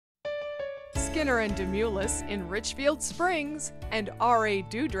Skinner and Demoulas in Richfield Springs and R.A.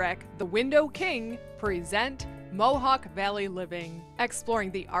 Dudrak, the Window King, present Mohawk Valley Living,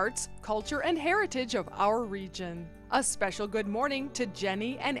 exploring the arts, culture, and heritage of our region. A special good morning to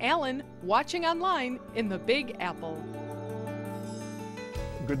Jenny and Alan watching online in the Big Apple.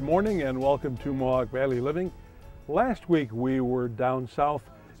 Good morning and welcome to Mohawk Valley Living. Last week we were down south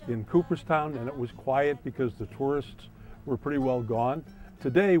in Cooperstown and it was quiet because the tourists were pretty well gone.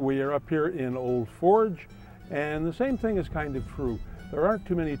 Today we are up here in Old Forge and the same thing is kind of true. There aren't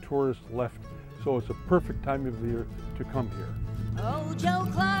too many tourists left, so it's a perfect time of the year to come here. Oh, Joe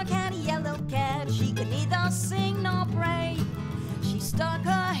Clark had a yellow cat. She could neither sing nor pray. She stuck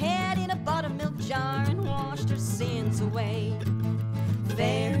her head in a buttermilk jar and washed her sins away.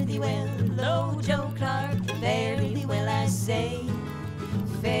 Fare thee well, oh Joe Clark, fare thee well, I say.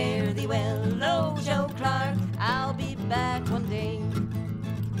 Fare thee well, oh Joe Clark, I'll be back one day.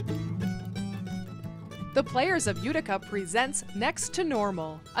 The Players of Utica presents Next to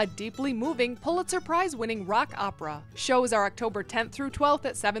Normal, a deeply moving Pulitzer Prize-winning rock opera. Shows are October 10th through 12th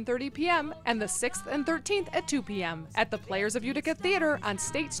at 7:30 p.m. and the 6th and 13th at 2 p.m. at the Players of Utica Theater on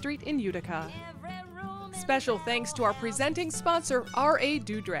State Street in Utica. Special thanks to our presenting sponsor, R.A.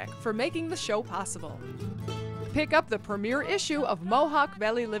 Dudrak, for making the show possible. Pick up the premiere issue of Mohawk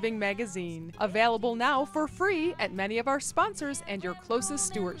Valley Living magazine, available now for free at many of our sponsors and your closest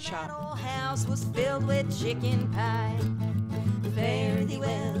Stewart shop. That old house was filled with chicken pie. Fare thee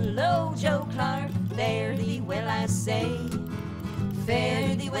well, oh Joe Clark, fare thee well, I say.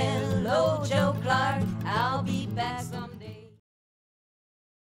 Fare thee well, oh Joe Clark, I'll be back someday.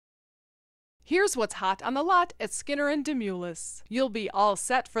 Here's what's hot on the lot at Skinner and Demoulas. You'll be all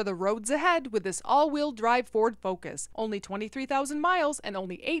set for the roads ahead with this all-wheel drive Ford Focus. Only 23,000 miles and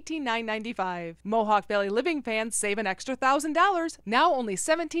only $18,995. Mohawk Valley Living fans save an extra $1,000, now only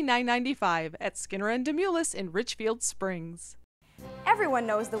 $17,995 at Skinner and Demoulas in Richfield Springs. Everyone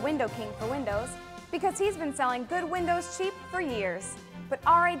knows the Window King for windows because he's been selling good windows cheap for years. But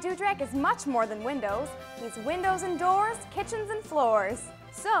R.A. Dudrak is much more than windows. He's windows and doors, kitchens and floors.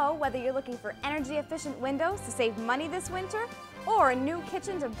 So, whether you're looking for energy-efficient windows to save money this winter, or a new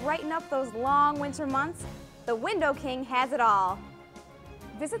kitchen to brighten up those long winter months, the Window King has it all.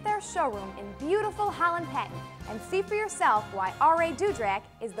 Visit their showroom in beautiful Holland Patent and see for yourself why R.A. Dudrak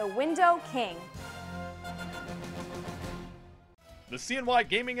is the Window King. The CNY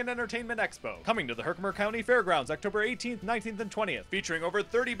Gaming and Entertainment Expo, coming to the Herkimer County Fairgrounds October 18th, 19th, and 20th, featuring over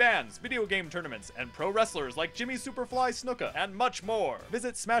 30 bands, video game tournaments, and pro wrestlers like Jimmy Superfly Snuka, and much more.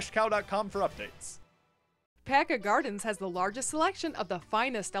 Visit smashcow.com for updates. Paca Gardens has the largest selection of the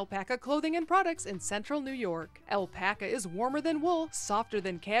finest alpaca clothing and products in central New York. Alpaca is warmer than wool, softer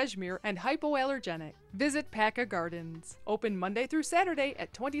than cashmere, and hypoallergenic. Visit Paca Gardens. Open Monday through Saturday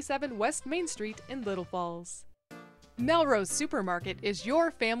at 27 West Main Street in Little Falls. Melrose Supermarket is your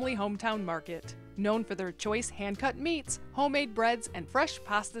family hometown market, known for their choice hand-cut meats, homemade breads, and fresh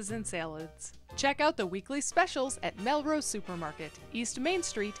pastas and salads. Check out the weekly specials at Melrose Supermarket, East Main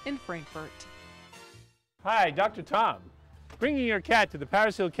Street in Frankfort. Hi, Dr. Tom. Bringing your cat to the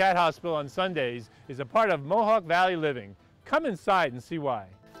Paris Hill Cat Hospital on Sundays is a part of Mohawk Valley Living. Come inside and see why.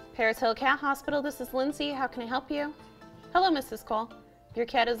 Paris Hill Cat Hospital, this is Lindsay. How can I help you? Hello, Mrs. Cole. Your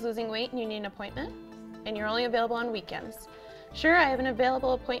cat is losing weight and you need an appointment? And you're only available on weekends. Sure, I have an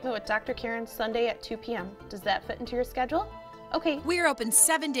available appointment with Dr. Karen Sunday at 2 p.m. Does that fit into your schedule? Okay. We're open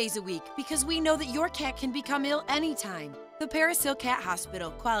 7 days a week because we know that your cat can become ill anytime. The Paris Hill Cat Hospital,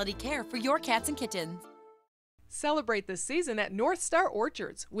 quality care for your cats and kittens. Celebrate the season at North Star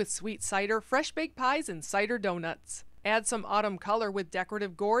Orchards with sweet cider, fresh baked pies, and cider donuts. Add some autumn color with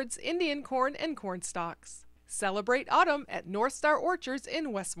decorative gourds, Indian corn, and corn stalks. Celebrate autumn at North Star Orchards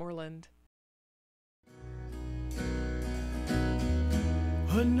in Westmoreland.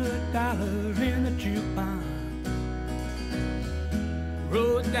 $100 in the jukebox,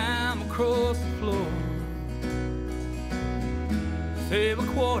 roll it down across the floor, save a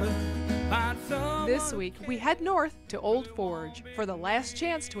quarter, find some. This week we head north to Old Forge for the last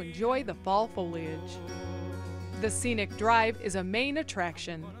chance to enjoy the fall foliage. The Scenic Drive is a main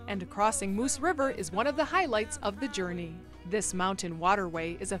attraction, and crossing Moose River is one of the highlights of the journey. This mountain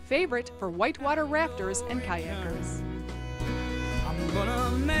waterway is a favorite for whitewater rafters and kayakers.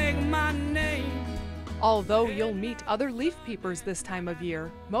 Gonna make my name. Although you'll meet other leaf peepers this time of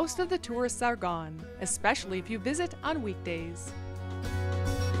year, most of the tourists are gone, especially if you visit on weekdays.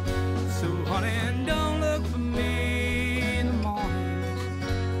 So honey, don't look for me in the morning.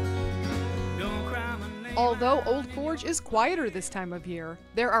 Don't cry my name. Although Old Forge is quieter this time of year,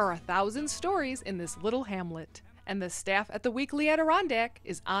 there are 1,000 stories in this little hamlet, and the staff at the Weekly Adirondack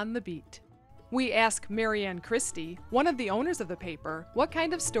is on the beat. We ask Marianne Christie, one of the owners of the paper, what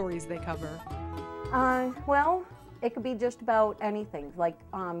kind of stories they cover. Well, it could be just about anything. Like,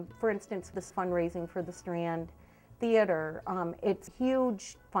 for instance, this fundraising for the Strand Theater. It's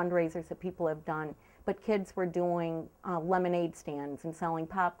huge fundraisers that people have done, but kids were doing lemonade stands and selling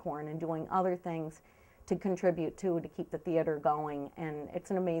popcorn and doing other things to contribute to keep the theater going. And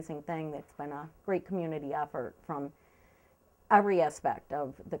it's an amazing thing. It's been a great community effort from every aspect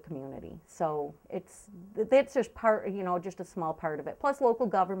of the community. So that's just part, you know, just a small part of it. Plus local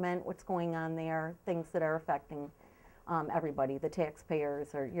government, what's going on there, things that are affecting everybody, the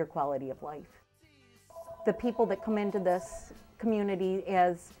taxpayers, or your quality of life. The people that come into this community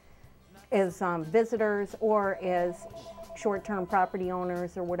as visitors or as short-term property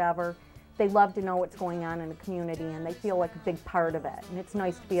owners or whatever, they love to know what's going on in the community, and they feel like a big part of it. And it's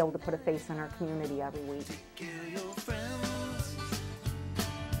nice to be able to put a face on our community every week.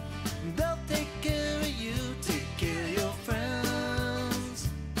 They'll take care of you, take care of your friends.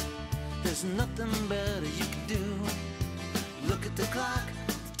 There's nothing better you can do. Look at the clock,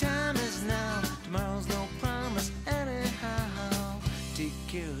 the time is now. Tomorrow's no promise anyhow. Take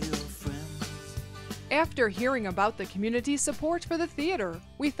care of your friends. After hearing about the community's support for the theater,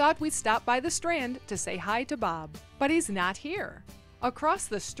 we thought we'd stop by the Strand to say hi to Bob. But he's not here. Across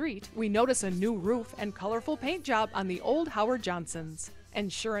the street, we notice a new roof and colorful paint job on the old Howard Johnsons.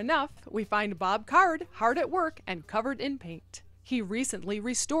 And sure enough, we find Bob Card hard at work and covered in paint. He recently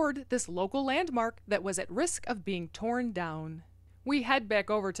restored this local landmark that was at risk of being torn down. We head back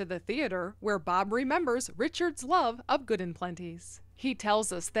over to the theater where Bob remembers Richard's love of Good and Plenty's. He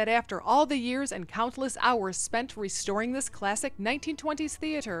tells us that after all the years and countless hours spent restoring this classic 1920s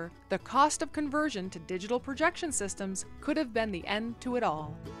theater, the cost of conversion to digital projection systems could have been the end to it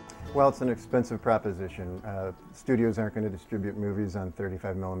all. Well, it's an expensive proposition. Studios aren't going to distribute movies on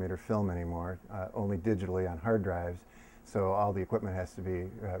 35mm film anymore, only digitally on hard drives, so all the equipment has to be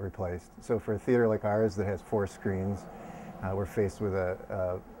replaced. So for a theater like ours that has 4 screens, we're faced with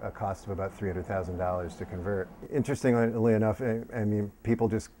a cost of about $300,000 to convert. Interestingly enough, I mean, people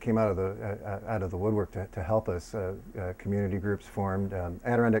just came out of the woodwork to help us. Community groups formed.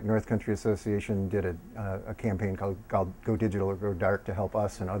 Adirondack North Country Association did a campaign called Go Digital or Go Dark to help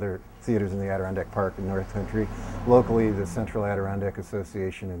us and other theaters in the Adirondack Park and North Country. Locally, the Central Adirondack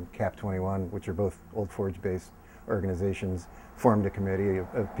Association and Cap 21, which are both Old Forge-based organizations, formed a committee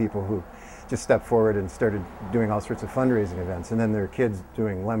of people who just stepped forward and started doing all sorts of fundraising events. And then there are kids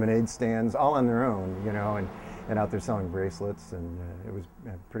doing lemonade stands all on their own, you know, and out there selling bracelets, and it was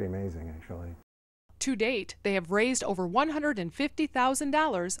pretty amazing, actually. To date, they have raised over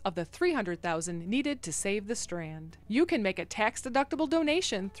 $150,000 of the $300,000 needed to save the Strand. You can make a tax-deductible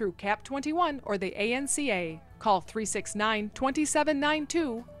donation through Cap 21 or the ANCA. Call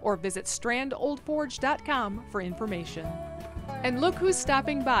 369-2792 or visit strandoldforge.com for information. And look who's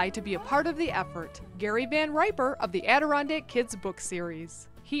stopping by to be a part of the effort, Gary Van Riper of the Adirondack Kids book series.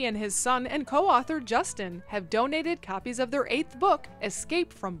 He and his son and co-author Justin have donated copies of their 8th book,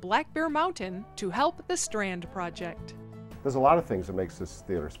 Escape from Black Bear Mountain, to help the Strand Project. There's a lot of things that makes this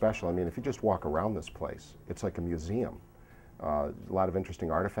theater special. I mean, if you just walk around this place, it's like a museum. A lot of interesting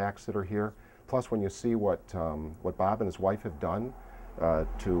artifacts that are here. Plus, when you see what Bob and his wife have done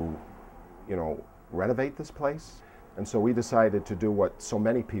to, you know, renovate this place. And so we decided to do what so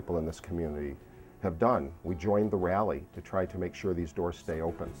many people in this community have done. We joined the rally to try to make sure these doors stay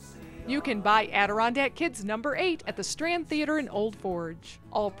open. You can buy Adirondack Kids number 8 at the Strand Theater in Old Forge.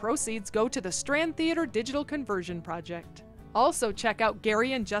 All proceeds go to the Strand Theater Digital Conversion Project. Also check out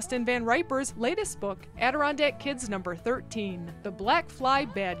Gary and Justin Van Riper's latest book, Adirondack Kids number 13, The Black Fly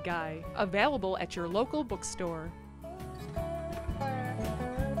Bad Guy, available at your local bookstore.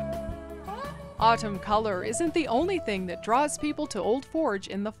 Autumn color isn't the only thing that draws people to Old Forge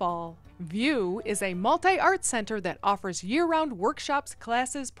in the fall. View is a multi-art center that offers year-round workshops,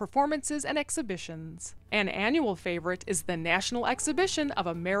 classes, performances, and exhibitions. An annual favorite is the National Exhibition of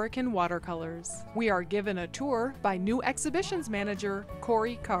American Watercolors. We are given a tour by new exhibitions manager,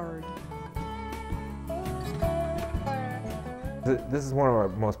 Corey Card. This is one of our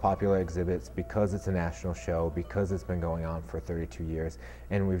most popular exhibits because it's a national show, because it's been going on for 32 years,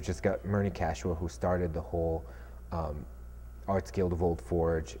 and we've just got Myrnie Cashua, who started the whole Arts Guild of Old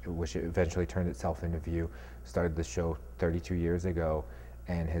Forge, which eventually turned itself into View, started the show 32 years ago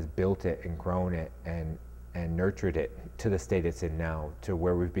and has built it and grown it and nurtured it to the state it's in now, to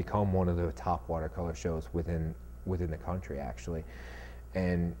where we've become one of the top watercolor shows within the country, actually.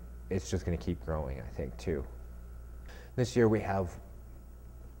 And it's just going to keep growing, I think, too. This year we have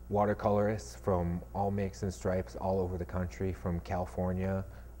watercolorists from all makes and stripes all over the country, from California,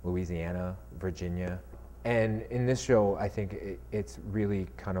 Louisiana, Virginia. And in this show, I think it's really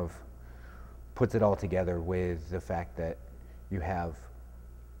kind of puts it all together with the fact that you have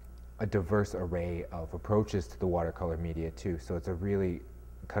a diverse array of approaches to the watercolor media too. So it's a really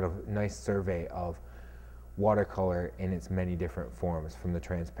kind of nice survey of watercolor in its many different forms, from the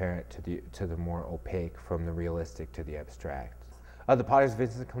transparent to the more opaque, from the realistic to the abstract. The potter is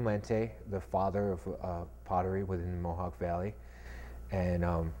Vincent Clemente, the father of pottery within the Mohawk Valley, and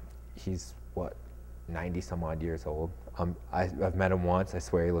he's, what, 90 some odd years old. I've met him once. I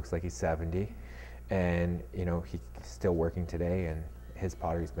swear he looks like he's 70, and you know, he's still working today, and his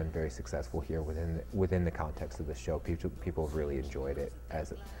pottery's been very successful here within the context of the show. People have really enjoyed it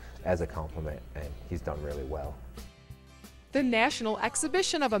as a compliment, and he's done really well. The National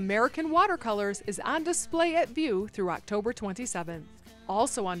Exhibition of American Watercolors is on display at View through October 27th.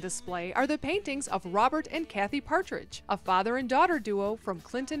 Also on display are the paintings of Robert and Kathy Partridge, a father and daughter duo from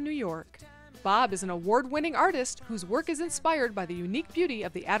Clinton, New York. Bob is an award-winning artist whose work is inspired by the unique beauty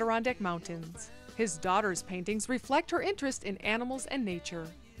of the Adirondack Mountains. His daughter's paintings reflect her interest in animals and nature.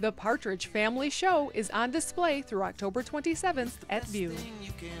 The Partridge Family Show is on display through October 27th at View.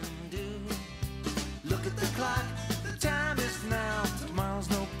 Look at the clock, the time is now. Tomorrow's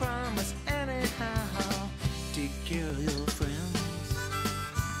no promise anyhow. Take care of your friends.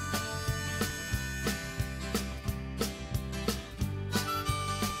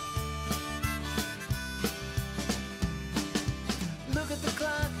 Look at the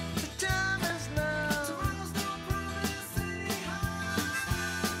clock, the time is now. Tomorrow's no promise anyhow.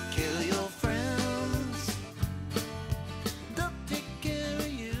 Kill your friends. They'll take care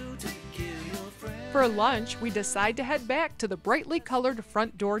of you. Take care of your friends. For lunch, we decide to head back to the brightly colored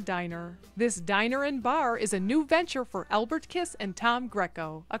Front Door Diner. This diner and bar is a new venture for Albert Kiss and Tom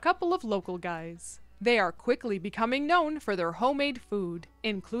Greco, a couple of local guys. They are quickly becoming known for their homemade food,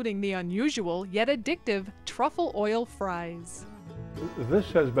 including the unusual yet addictive truffle oil fries.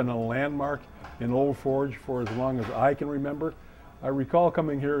 This has been a landmark in Old Forge for as long as I can remember. I recall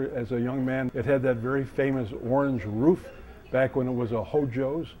coming here as a young man. It had that very famous orange roof back when it was a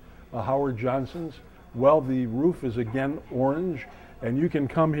Hojo's, a Howard Johnson's. Well, the roof is again orange, and you can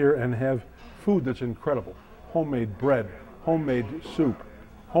come here and have food that's incredible. Homemade bread, homemade soup,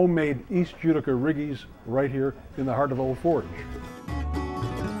 homemade East Utica Riggies right here in the heart of Old Forge.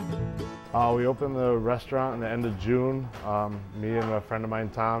 We opened the restaurant in the end of June. Me and a friend of mine,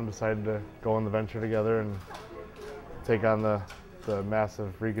 Tom, decided to go on the venture together and take on the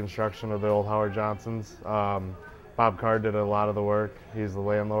massive reconstruction of the old Howard Johnson's. Bob Carr did a lot of the work. He's the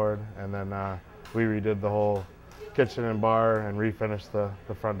landlord, and then we redid the whole kitchen and bar and refinished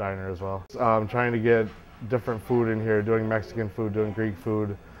the front diner as well. I'm trying to get different food in here, doing Mexican food, doing Greek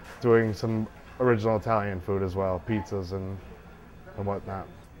food, doing some original Italian food as well, pizzas and whatnot.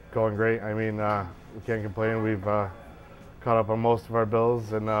 Going great. I mean, we can't complain. We've caught up on most of our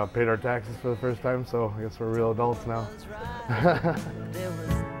bills and paid our taxes for the first time, so I guess we're real adults now. There was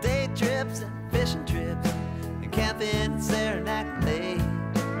day trips and fishing trips and camping in Saranac Lake.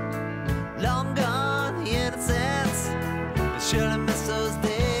 Long gone the innocence, I surely miss those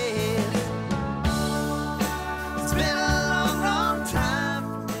days. It's been a long, long time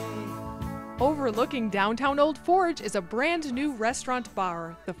for me. Overlooking downtown Old Forge is a brand new restaurant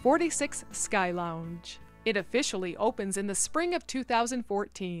bar, the 46 Sky Lounge. It officially opens in the spring of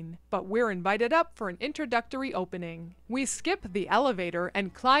 2014, but we're invited up for an introductory opening. We skip the elevator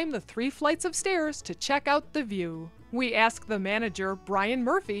and climb the 3 flights of stairs to check out the view. We ask the manager, Brian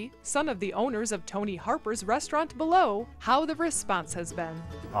Murphy, son of the owners of Tony Harper's restaurant below, how the response has been.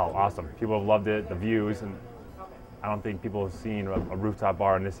 Oh, awesome. People have loved it, the views, and I don't think people have seen a rooftop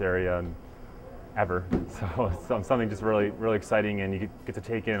bar in this area ever. So it's something just really, really exciting, and you get to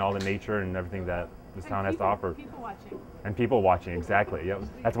take in all the nature and everything that this town has to offer. People watching. And people watching, exactly. Yep.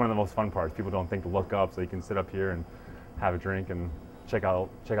 That's one of the most fun parts. People don't think to look up, so you can sit up here and have a drink and check out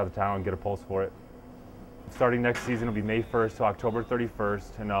the town and get a pulse for it. Starting next season will be May 1st to October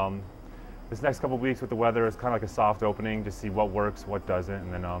 31st, and this next couple of weeks with the weather is kind of like a soft opening to see what works, what doesn't,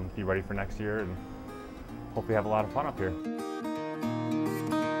 and then be ready for next year and hopefully have a lot of fun up here.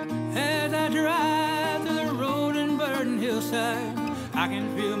 As I drive through the road and burden hillside, I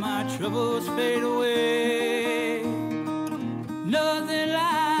can feel my troubles fade away. Nothing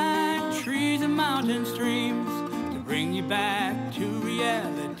like trees and mountain streams to bring you back to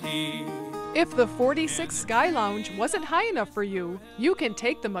reality. If the 46 Sky Lounge wasn't high enough for you, you can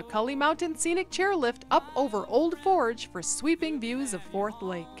take the McCully Mountain Scenic Chairlift up over Old Forge for sweeping views of Fourth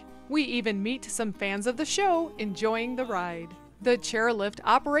Lake. We even meet some fans of the show enjoying the ride. The chairlift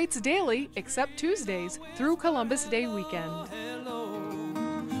operates daily, except Tuesdays, through Columbus Day weekend.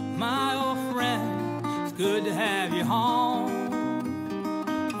 good to have you home.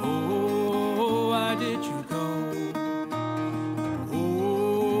 Oh, why did you go? Oh,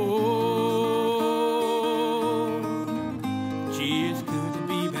 gee, it's good to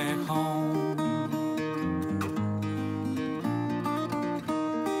be back home.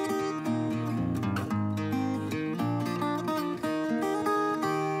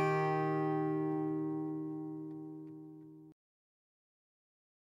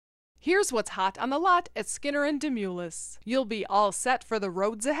 Here's what's hot on the lot at Skinner and Demoulas. You'll be all set for the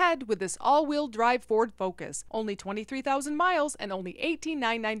roads ahead with this all-wheel drive Ford Focus. Only 23,000 miles and only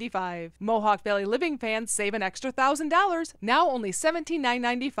 $18,995. Mohawk Valley Living fans save an extra $1,000, now only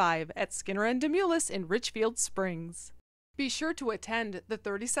 $17,995 at Skinner and Demoulas in Richfield Springs. Be sure to attend the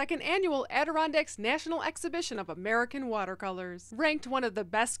 32nd Annual Adirondacks National Exhibition of American Watercolors. Ranked one of the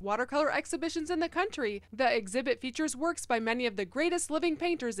best watercolor exhibitions in the country, the exhibit features works by many of the greatest living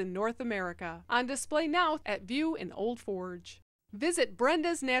painters in North America. On display now at View in Old Forge. Visit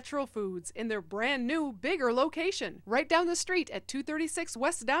Brenda's Natural Foods in their brand new, bigger location, right down the street at 236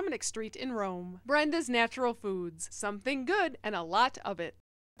 West Dominic Street in Rome. Brenda's Natural Foods, something good and a lot of it.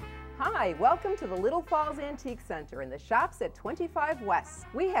 Hi, welcome to the Little Falls Antique Center in the shops at 25 West.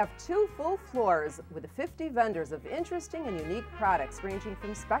 We have 2 full floors with 50 vendors of interesting and unique products ranging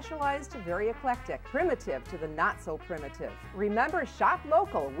from specialized to very eclectic, primitive to the not so primitive. Remember, shop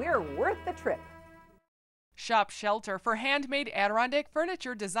local, we're worth the trip. Shop Shelter for handmade Adirondack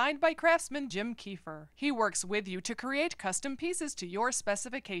furniture designed by craftsman Jim Kiefer. He works with you to create custom pieces to your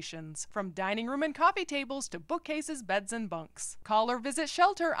specifications, from dining room and coffee tables to bookcases, beds, and bunks. Call or visit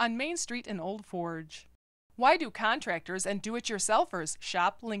Shelter on Main Street in Old Forge. Why do contractors and do-it-yourselfers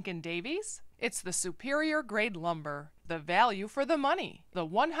shop Lincoln Davies? It's the superior grade lumber, the value for the money, the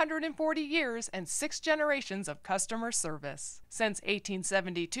 140 years and 6 generations of customer service. Since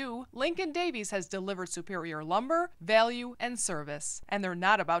 1872, Lincoln Davies has delivered superior lumber, value, and service, and they're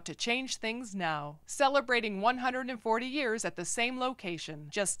not about to change things now. Celebrating 140 years at the same location,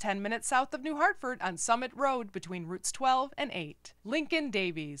 just 10 minutes south of New Hartford on Summit Road between routes 12 and 8. Lincoln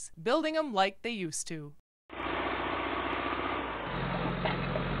Davies, building them like they used to.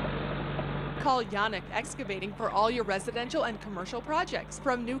 Call Yannick Excavating for all your residential and commercial projects,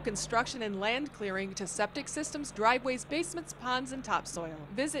 from new construction and land clearing to septic systems, driveways, basements, ponds, and topsoil.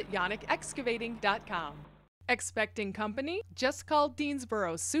 Visit yannickexcavating.com. Expecting company? Just call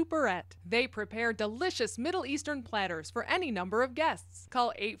Deansboro Superette. They prepare delicious Middle Eastern platters for any number of guests.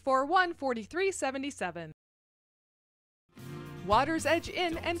 Call 841-4377. Water's Edge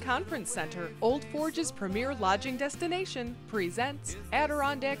Inn and Conference Center, Old Forge's premier lodging destination, presents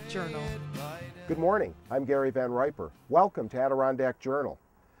Adirondack Journal. Good morning, I'm Gary Van Riper. Welcome to Adirondack Journal.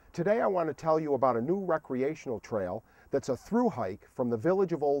 Today I want to tell you about a new recreational trail that's a through hike from the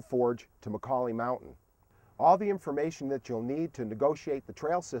village of Old Forge to Macaulay Mountain. All the information that you'll need to negotiate the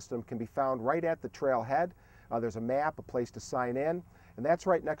trail system can be found right at the trailhead. There's a map, a place to sign in, and that's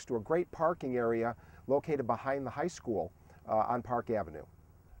right next to a great parking area located behind the high school on Park Avenue.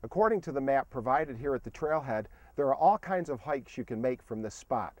 According to the map provided here at the trailhead, there are all kinds of hikes you can make from this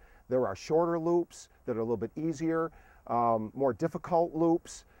spot. There are shorter loops that are a little bit easier, more difficult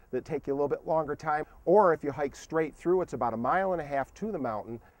loops that take you a little bit longer time, or if you hike straight through, it's about 1.5 miles to the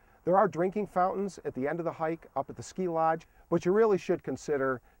mountain. There are drinking fountains at the end of the hike up at the ski lodge, but you really should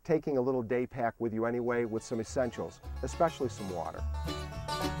consider taking a little day pack with you anyway with some essentials, especially some water.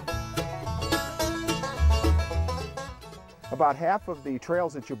 About half of the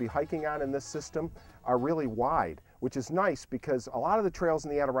trails that you'll be hiking on in this system are really wide, which is nice because a lot of the trails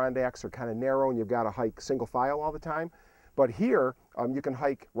in the Adirondacks are kind of narrow and you've got to hike single file all the time. But here, you can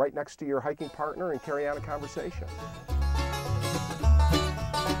hike right next to your hiking partner and carry on a conversation.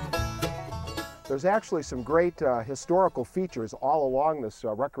 There's actually some great historical features all along this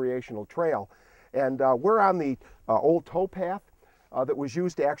recreational trail. And we're on the old towpath that was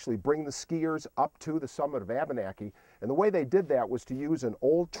used to actually bring the skiers up to the summit of Abenaki. And the way they did that was to use an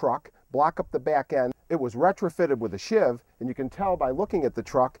old truck, block up the back end. It was retrofitted with a shiv, and you can tell by looking at the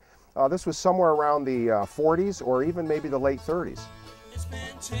truck, this was somewhere around the 40s or even maybe the late 30s. It's been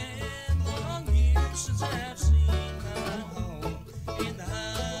 10 long years since I've seen my home in the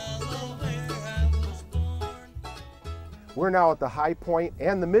hollow where I was born. We're now at the high point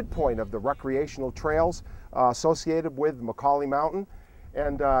and the midpoint of the recreational trails associated with Macaulay Mountain.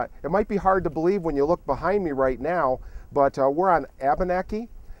 And it might be hard to believe when you look behind me right now, but we're on Abenaki,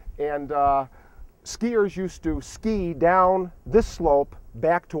 and skiers used to ski down this slope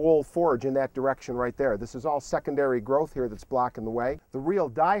back to Old Forge in that direction right there. This is all secondary growth here that's blocking the way. The real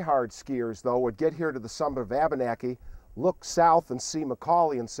die-hard skiers, though, would get here to the summit of Abenaki, look south and see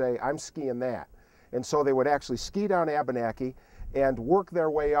Macaulay and say, I'm skiing that. And so they would actually ski down Abenaki and work their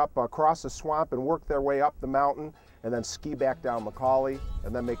way up across the swamp and work their way up the mountain and then ski back down Macaulay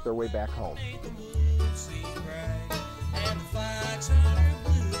and then make their way back home.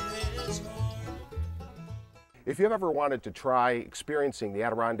 If you've ever wanted to try experiencing the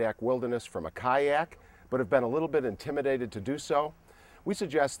Adirondack wilderness from a kayak, but have been a little bit intimidated to do so, we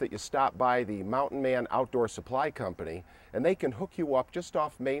suggest that you stop by the Mountain Man Outdoor Supply Company, and they can hook you up just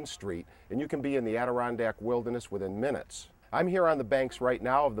off Main Street, and you can be in the Adirondack wilderness within minutes. I'm here on the banks right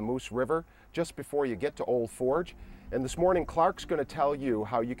now of the Moose River, just before you get to Old Forge, and this morning Clark's going to tell you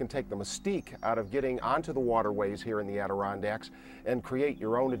how you can take the mystique out of getting onto the waterways here in the Adirondacks and create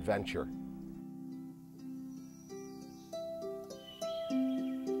your own adventure.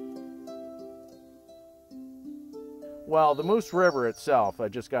 Well, the Moose River itself, I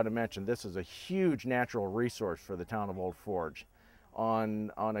just got to mention, this is a huge natural resource for the town of Old Forge. On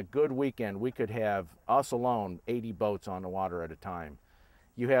a good weekend, we could have, us alone, 80 boats on the water at a time.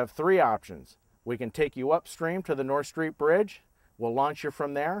 You have three options. We can take you upstream to the North Street Bridge. We'll launch you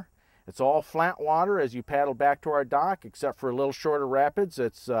from there. It's all flat water as you paddle back to our dock, except for a little shorter rapids.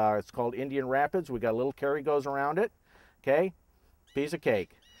 It's called Indian Rapids. We got a little carry goes around it. Okay, piece of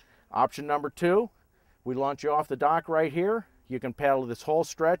cake. Option number two, we launch you off the dock right here. You can paddle this whole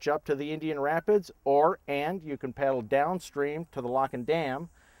stretch up to the Indian Rapids, and you can paddle downstream to the Lock and Dam,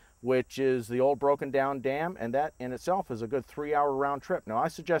 which is the old broken down dam, and that in itself is a good 3-hour round trip. Now I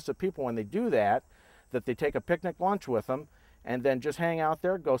suggest that people, when they do that they take a picnic lunch with them and then just hang out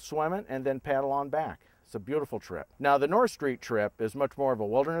there, go swimming, and then paddle on back. It's a beautiful trip. Now the North Street trip is much more of a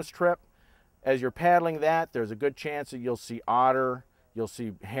wilderness trip. As you're paddling that, there's a good chance that you'll see otter, you'll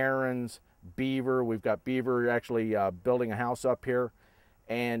see herons, beaver. We've got beaver actually building a house up here,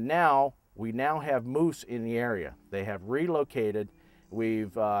 and we now have moose in the area. They have relocated.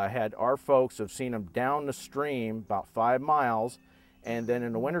 We've had our folks have seen them down the stream about 5 miles, and then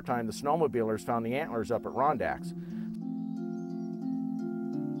in the wintertime the snowmobilers found the antlers up at Rondax.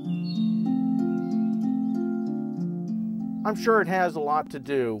 I'm sure it has a lot to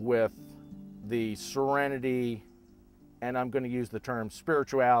do with the serenity, and I'm going to use the term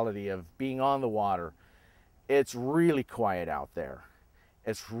spirituality, of being on the water. It's really quiet out there.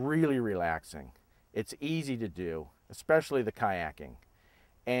 It's really relaxing. It's easy to do, especially the kayaking.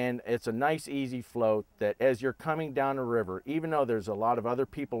 And it's a nice, easy float that as you're coming down the river, even though there's a lot of other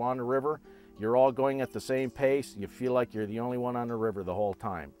people on the river, you're all going at the same pace. You feel like you're the only one on the river the whole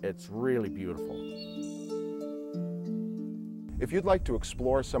time. It's really beautiful. If you'd like to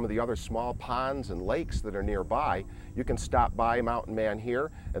explore some of the other small ponds and lakes that are nearby, you can stop by Mountain Man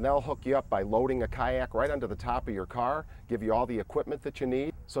here, and they'll hook you up by loading a kayak right onto the top of your car, give you all the equipment that you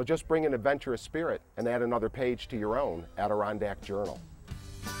need. So just bring an adventurous spirit and add another page to your own Adirondack journal.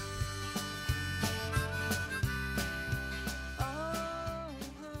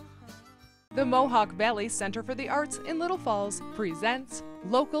 The Mohawk Valley Center for the Arts in Little Falls presents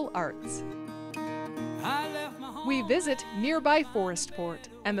Local Arts. We visit nearby Forestport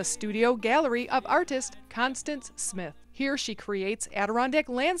and the studio gallery of artist Constance Smith. Here she creates Adirondack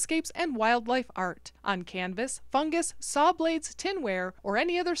landscapes and wildlife art on canvas, fungus, saw blades, tinware, or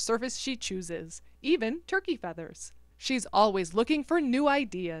any other surface she chooses, even turkey feathers. She's always looking for new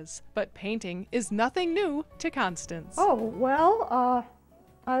ideas, but painting is nothing new to Constance. Oh, well,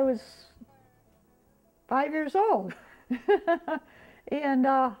 I was 5 years old, and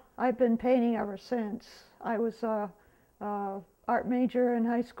I've been painting ever since. I was a art major in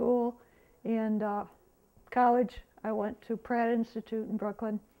high school, and college I went to Pratt Institute in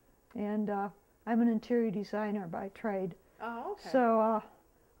Brooklyn, and I'm an interior designer by trade. Oh, okay. So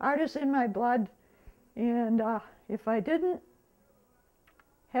art is in my blood, and if I didn't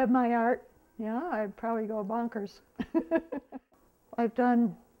have my art, yeah, I'd probably go bonkers. I've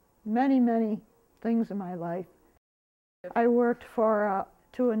done many, many things in my life. I worked for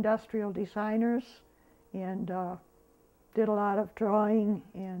 2 industrial designers and did a lot of drawing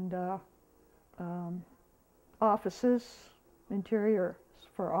and offices, interiors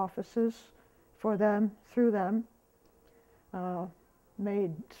for offices for them, through them.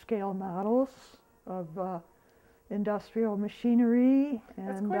 Made scale models of industrial machinery. And,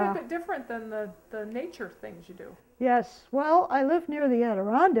 That's quite a bit different than the nature things you do. Yes, well, I live near the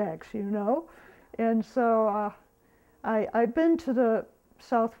Adirondacks, you know, and so I've been to the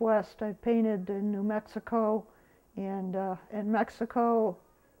Southwest. I've painted in New Mexico and Mexico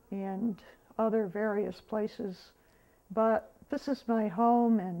and other various places, but this is my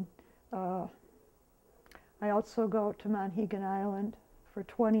home, and I also go to Monhegan Island for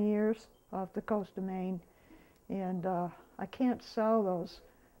 20 years off the coast of Maine, and I can't sell those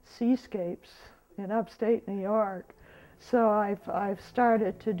seascapes in upstate New York. So I've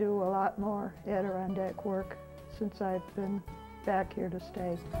started to do a lot more Adirondack work since I've been back here to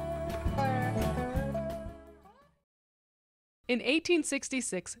stay. In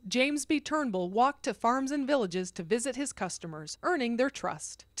 1866, James B. Turnbull walked to farms and villages to visit his customers, earning their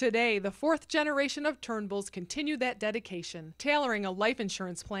trust. Today, the fourth generation of Turnbulls continue that dedication, tailoring a life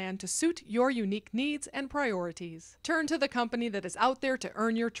insurance plan to suit your unique needs and priorities. Turn to the company that is out there to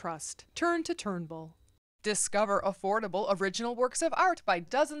earn your trust. Turn to Turnbull. Discover affordable original works of art by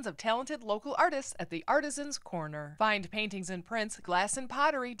dozens of talented local artists at the Artisan's Corner. Find paintings and prints, glass and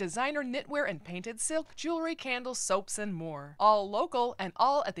pottery, designer knitwear and painted silk, jewelry, candles, soaps, and more. All local and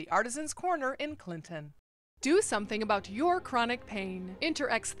all at the Artisan's Corner in Clinton. Do something about your chronic pain.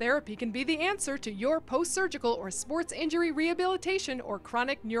 InterX therapy can be the answer to your post-surgical or sports injury rehabilitation or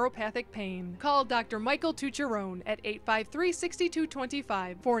chronic neuropathic pain. Call Dr. Michael Tucherone at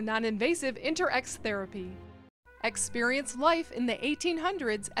 853-6225 for non-invasive InterX therapy. Experience life in the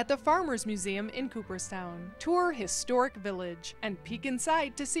 1800s at the Farmers Museum in Cooperstown. Tour Historic Village and peek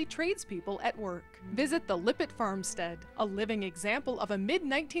inside to see tradespeople at work. Visit the Lippett Farmstead, a living example of a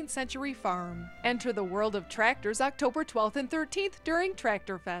mid-19th century farm. Enter the world of tractors October 12th and 13th during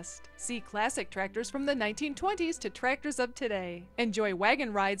Tractor Fest. See classic tractors from the 1920s to tractors of today. Enjoy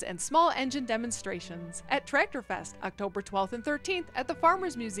wagon rides and small engine demonstrations at Tractor Fest October 12th and 13th at the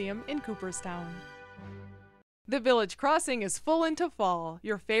Farmers Museum in Cooperstown. The Village Crossing is full into fall.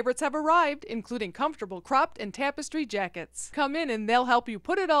 Your favorites have arrived, including comfortable cropped and tapestry jackets. Come in and they'll help you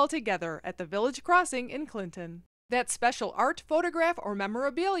put it all together at the Village Crossing in Clinton. That special art, photograph, or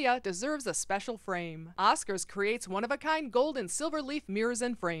memorabilia deserves a special frame. Oscars creates one-of-a-kind gold and silver leaf mirrors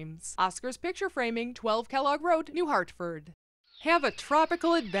and frames. Oscars Picture Framing, 12 Kellogg Road, New Hartford. Have a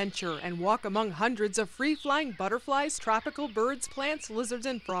tropical adventure and walk among hundreds of free-flying butterflies, tropical birds, plants, lizards,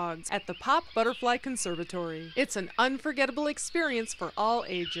 and frogs at the Pop Butterfly Conservatory. It's an unforgettable experience for all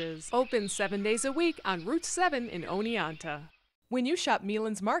ages. Open 7 days a week on Route 7 in Oneonta. When you shop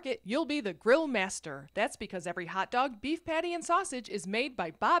Meelan's Market, you'll be the grill master. That's because every hot dog, beef patty, and sausage is made by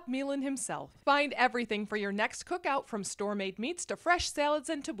Bob Meelan himself. Find everything for your next cookout, from store-made meats to fresh salads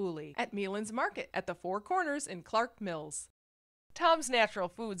and tabbouleh, at Meelan's Market at the Four Corners in Clark Mills. Tom's Natural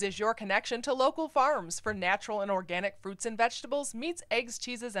Foods is your connection to local farms for natural and organic fruits and vegetables, meats, eggs,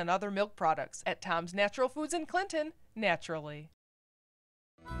 cheeses, and other milk products. At Tom's Natural Foods in Clinton, naturally.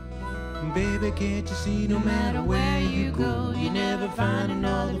 Baby, can't you see no matter where you go, you never find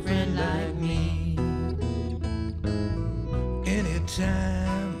another friend like me.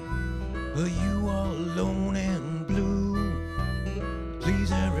 Anytime you are alone and blue, please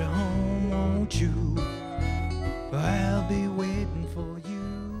hurry home, won't you? I'll be waiting for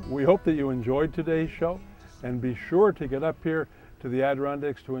you. We hope that you enjoyed today's show, and be sure to get up here to the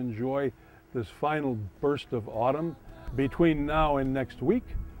Adirondacks to enjoy this final burst of autumn. Between now and next week,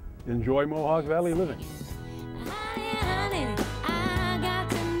 enjoy Mohawk Valley living. Honey, honey,